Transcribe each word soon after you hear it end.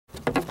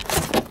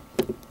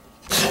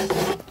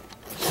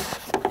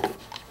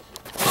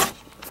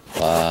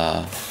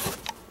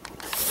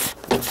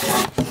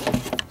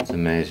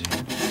amazing.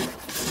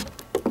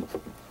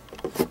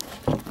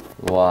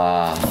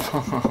 Wow.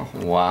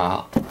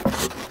 Wow.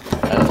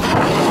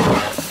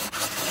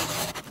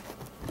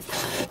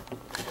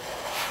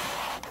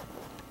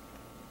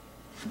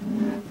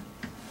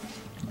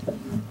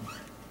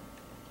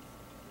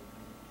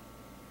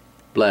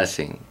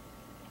 Blessing.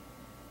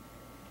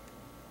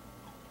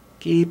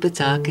 Keep it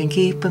talking,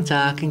 keep on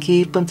talking,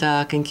 keep on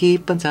talking,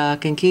 keep on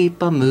talking,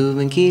 keep on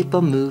moving, keep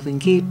on moving,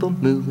 keep on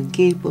moving,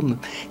 keep on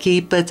moving.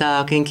 Keep it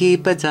talking,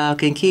 keep it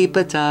talking, keep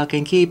it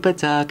talking, keep it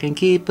talking,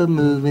 keep on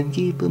moving,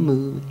 keep on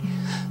moving.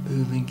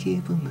 Moving,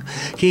 keep on moving.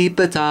 Keep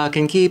it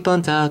talking, keep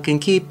on talking,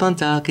 keep on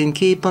talking,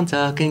 keep on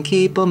talking,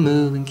 keep on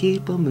moving,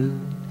 keep on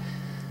moving.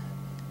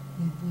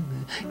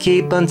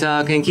 Keep on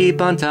talking,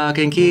 keep on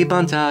talking, keep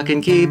on talking,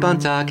 keep on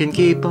talking,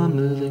 keep on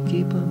moving,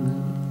 keep on moving.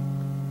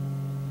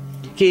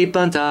 Keep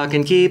on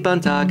talking, keep on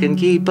talking,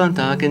 keep on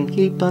talking,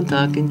 keep on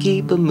talking,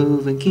 keep on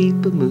moving,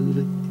 keep on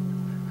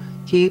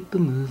moving. Keep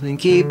on moving,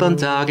 keep on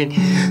talking,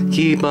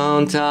 keep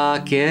on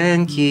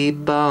talking,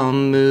 keep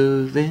on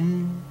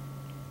moving.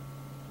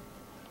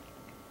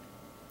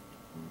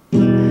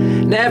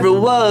 And every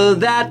word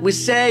that we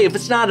say, if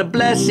it's not a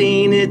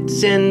blessing,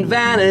 it's in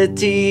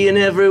vanity. And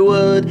every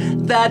word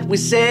that we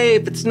say,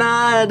 if it's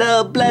not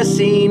a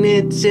blessing,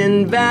 it's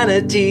in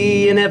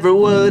vanity. And every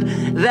word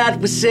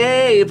that we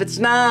say, if it's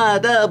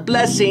not a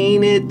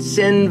blessing, it's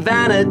in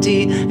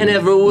vanity. And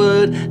every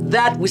word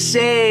that we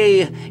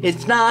say,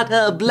 it's not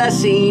a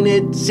blessing,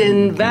 it's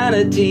in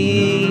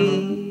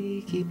vanity.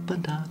 Keep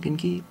on talking,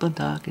 keep on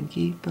talking,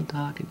 keep on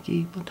talking,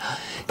 keep on talking,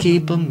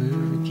 keep on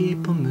moving,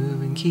 keep on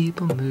moving,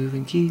 keep on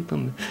moving, keep on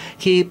moving,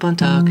 keep on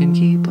talking,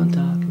 keep on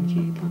talking,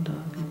 keep on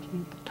talking,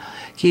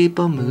 keep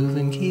on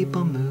moving, keep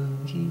on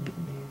moving, keep on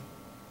moving.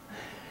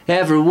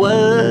 Every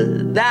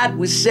word that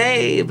we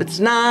say, if it's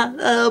not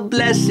a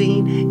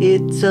blessing,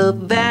 it's a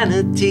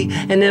vanity.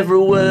 And every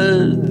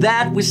word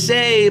that we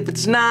say, if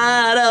it's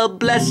not a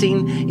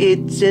blessing,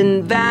 it's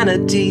in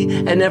vanity.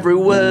 And every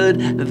word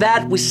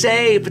that we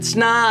say, if it's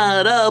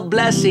not a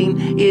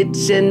blessing,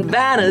 it's in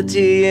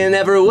vanity. And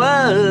every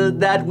word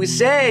that we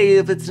say,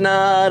 if it's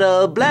not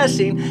a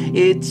blessing,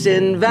 it's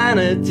in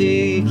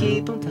vanity.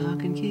 Keep on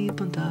talking,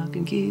 keep on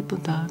talking, keep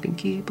on talking,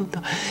 keep on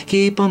talking,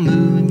 keep on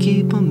moving,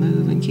 keep on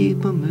moving,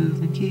 keep on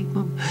moving, keep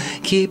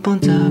on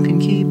talking,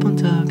 keep on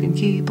talking,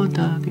 keep on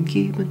talking,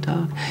 keep on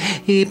talking,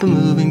 keep on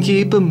moving,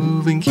 keep on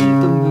moving, keep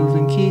on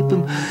moving,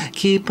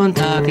 keep on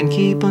talking,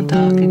 keep on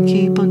talking,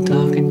 keep on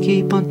talking,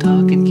 keep on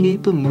talking,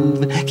 keep on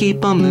moving,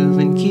 keep on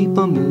moving, keep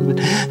on moving,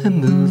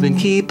 and moving,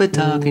 keep it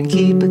talking,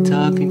 keep it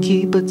talking,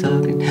 keep it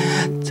talking,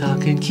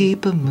 talking,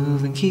 keep on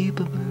moving, keep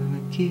on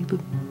moving, keep on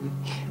moving.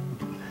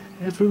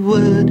 Every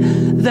word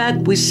that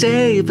we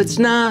say, if it's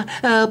not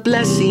a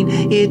blessing,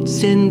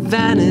 it's in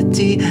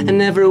vanity.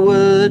 And every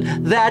word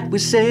that we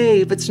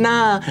say, if it's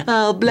not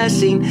a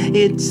blessing,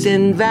 it's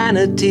in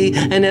vanity.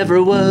 And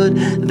every word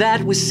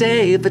that we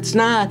say, if it's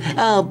not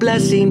a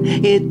blessing,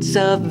 it's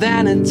a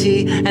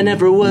vanity. And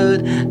every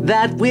word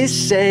that we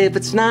say, if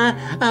it's not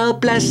a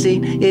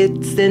blessing,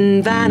 it's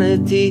in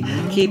vanity.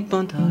 Keep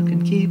on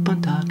talking, keep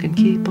on talking,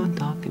 keep on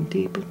talking,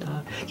 keep on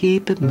talking,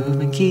 keep it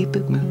moving, keep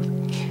it moving.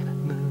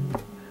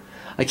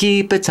 I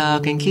keep it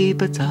talking,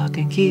 keep it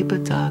talking, keep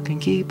it talking,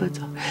 keep it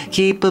talking,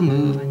 keep it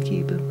moving,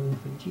 keep it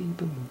moving, keep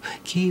it moving,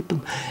 keep it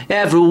moving.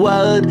 Every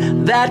word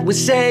that we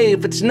say,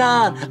 if it's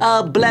not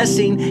a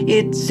blessing,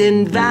 it's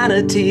in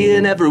vanity.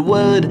 And every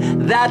word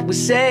that we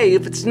say,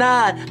 if it's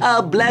not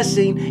a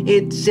blessing,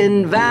 it's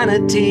in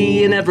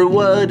vanity. And every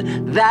word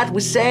that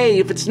we say,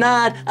 if it's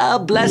not a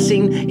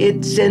blessing,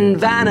 it's in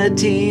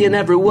vanity. And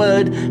every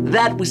word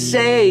that we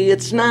say,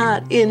 it's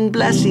not in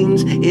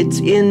blessings, it's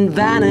in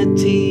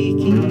vanity.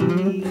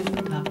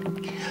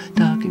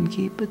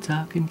 Keep it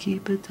talking,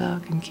 keep it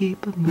talking,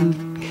 keep it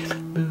moving,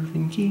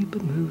 moving, keep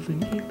it moving,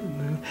 keep it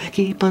moving.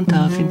 Keep on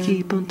talking,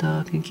 keep on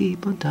talking,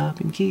 keep on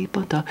talking, keep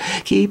on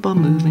talking, keep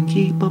on moving,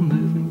 keep on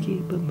moving,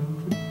 keep on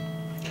moving.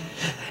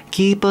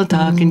 Keep on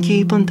talking,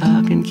 keep on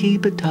talking,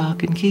 keep it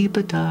talking, keep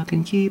it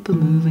talking, keep it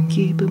moving,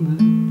 keep it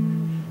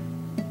moving.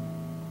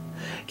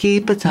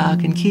 Keep it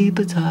talking, keep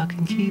it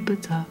talking, keep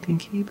it talking,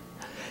 keep it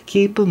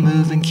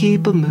moving,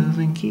 keep it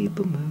moving, keep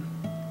it moving.